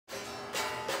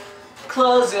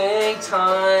closing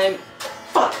time.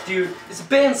 Fuck, dude. This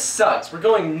band sucks. We're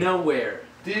going nowhere.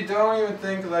 Dude, don't even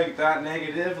think like that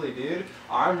negatively, dude.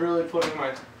 I'm really putting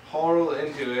my whole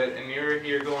into it, and you're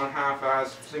here going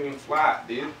half-ass singing flat,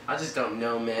 dude. I just don't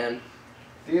know, man.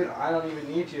 Dude, I don't even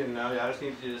need you to know. I just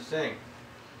need you to sing.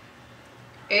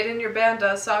 Aiden, your band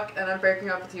does suck, and I'm breaking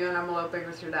up with you, and I'm eloping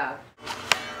with your dad.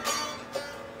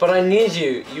 But I need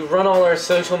you. You run all our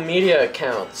social media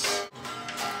accounts.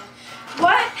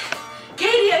 What?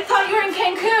 Katie, I thought you were in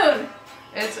Cancun.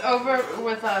 It's over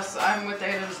with us. I'm with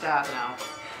Aiden's dad now.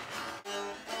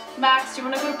 Max, do you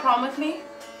want to go to prom with me?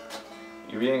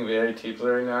 You're being very teachable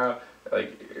right now.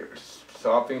 Like,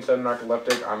 stop being so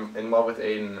narcoleptic. I'm in love with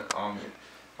Aiden. I'm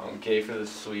gay for the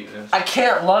sweetness. I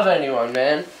can't love anyone,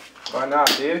 man. Why not,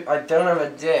 dude? I don't have a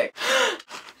dick.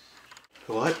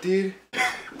 What, dude?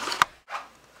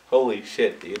 Holy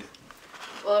shit, dude.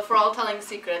 Well, if we're all telling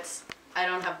secrets, I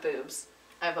don't have boobs.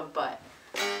 I have a butt.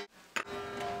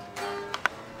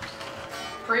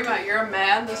 Prima, you're a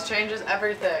man. This changes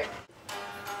everything.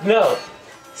 No.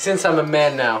 Since I'm a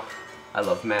man now, I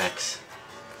love Max.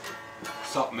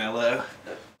 Sup, Mellow?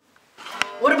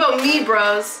 What about me,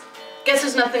 bros? Guess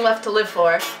there's nothing left to live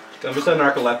for. Don't be so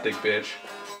narcoleptic, bitch.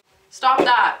 Stop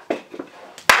that.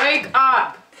 Wake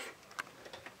up.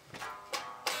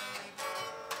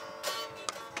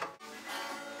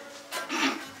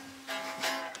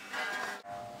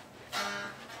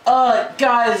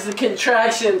 Guys, the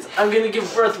contractions. I'm gonna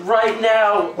give birth right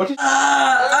now. What?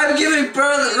 I'm giving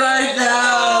birth right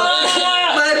now.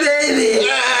 My baby.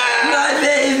 My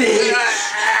baby.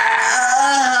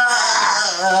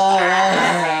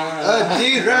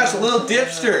 Dude, that's a little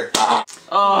dipster.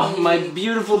 Oh, my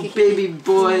beautiful baby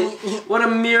boy. What a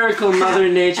miracle Mother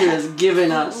Nature has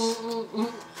given us.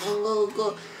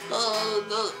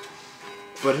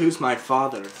 But who's my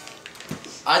father?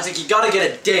 Isaac, you gotta get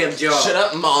a damn job. Shut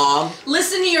up, Mom.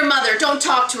 Listen to your mother. Don't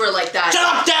talk to her like that. Shut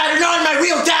up, Dad! You're not my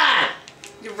real dad!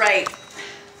 You're right.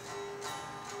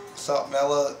 What's up,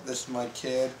 Mella? This is my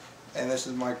kid, and this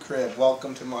is my crib.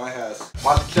 Welcome to my house.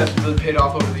 My success has really paid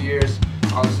off over the years.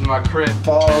 This is my crib.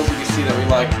 Falls, you can see that we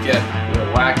like to get a little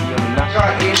wacky on the night.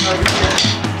 Got Aiden over here.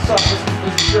 What's up,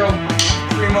 this girl?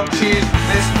 Cream up cheese.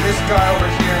 This guy over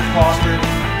here is Foster.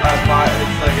 That's my,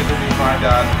 it's gonna be my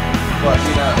dad. But,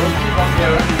 you know, let's keep on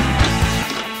going.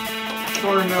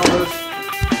 Sorry, Mella's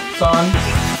son.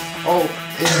 Oh,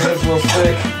 Aiden is a little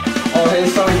sick. Oh, hey,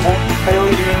 sonny boy. I don't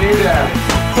even knew that.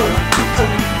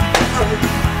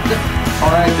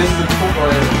 Alright, this is the cool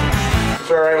part.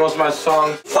 Sorry, what's my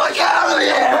song? Fuck out of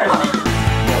here!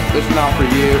 Well, this is not for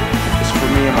you. It's for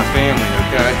me and my family,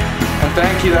 okay? And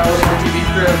thank you, that was my TV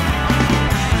crib.